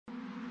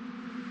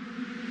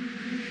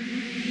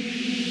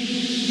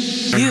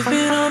You've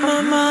been on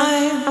my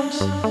mind.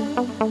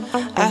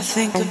 I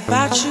think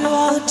about you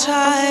all the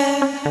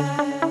time.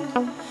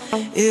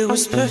 It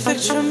was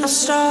perfect from the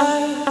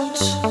start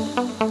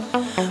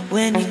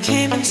when you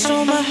came and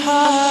stole my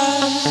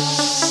heart.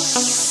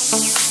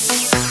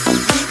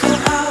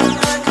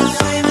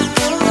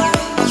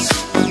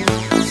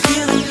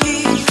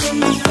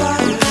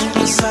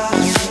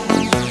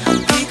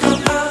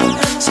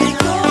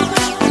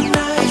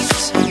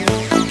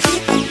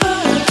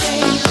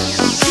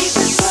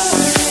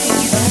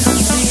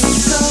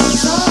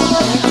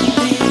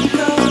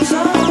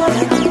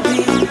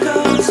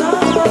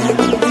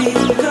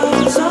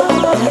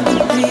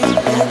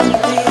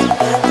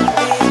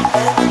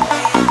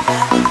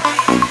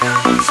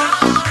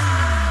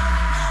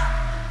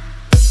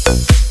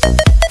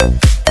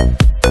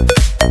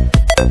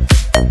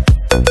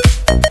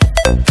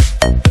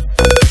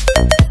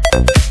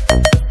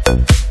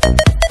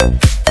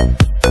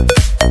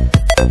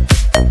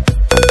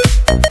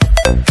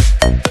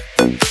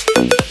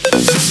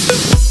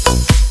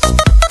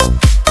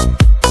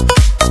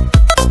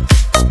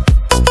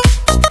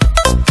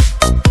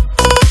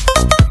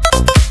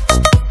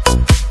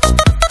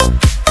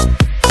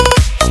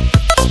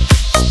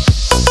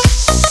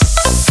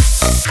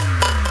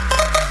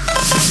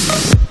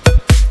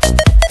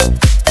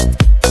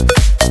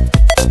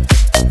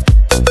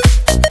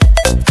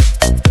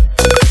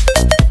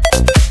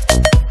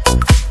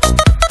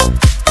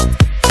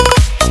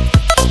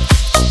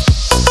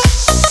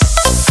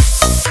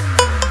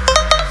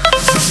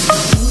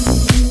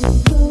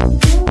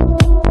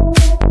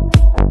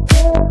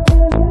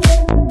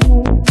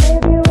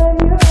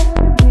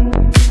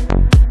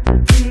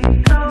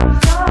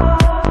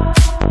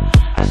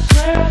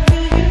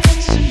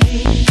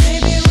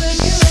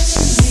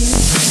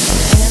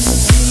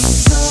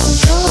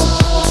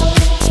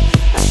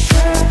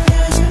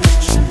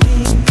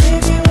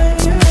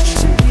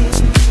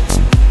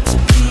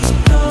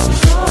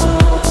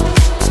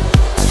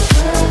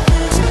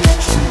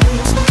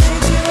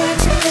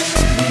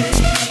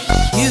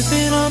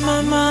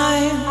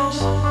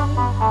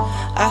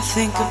 I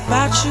think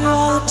about you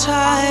all the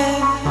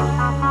time.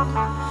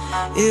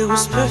 It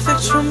was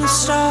perfect from the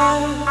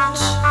start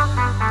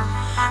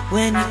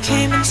when you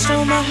came and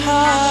stole my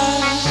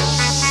heart.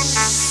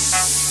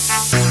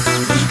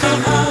 We go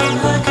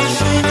out like a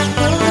flame in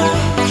the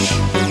rush,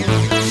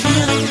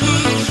 feeling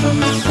heat from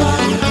the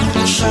fire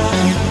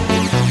inside.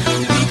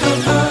 We go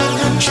out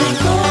and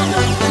drink all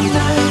of the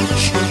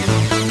night.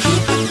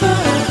 Keep it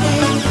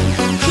burning,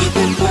 keep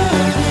it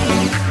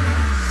burning.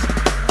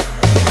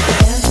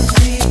 And the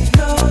beat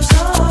goes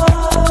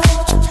on.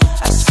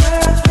 I swear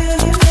I feel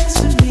you next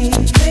to me,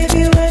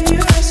 baby, when you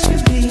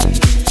rescue me.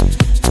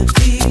 The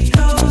beat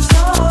goes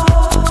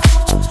on.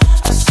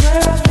 I swear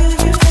I feel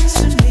you next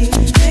to me,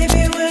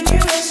 baby, when you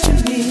rescue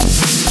me.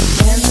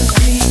 And the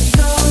beat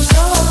goes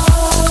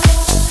on.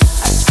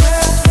 I swear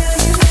I feel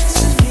you next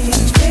to me,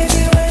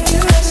 baby, when you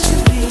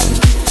rescue me.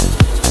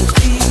 The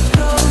beat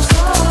goes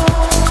on.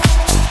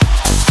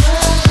 I swear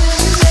I feel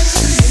you next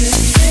to me,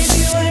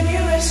 baby, when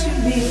you rescue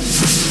me.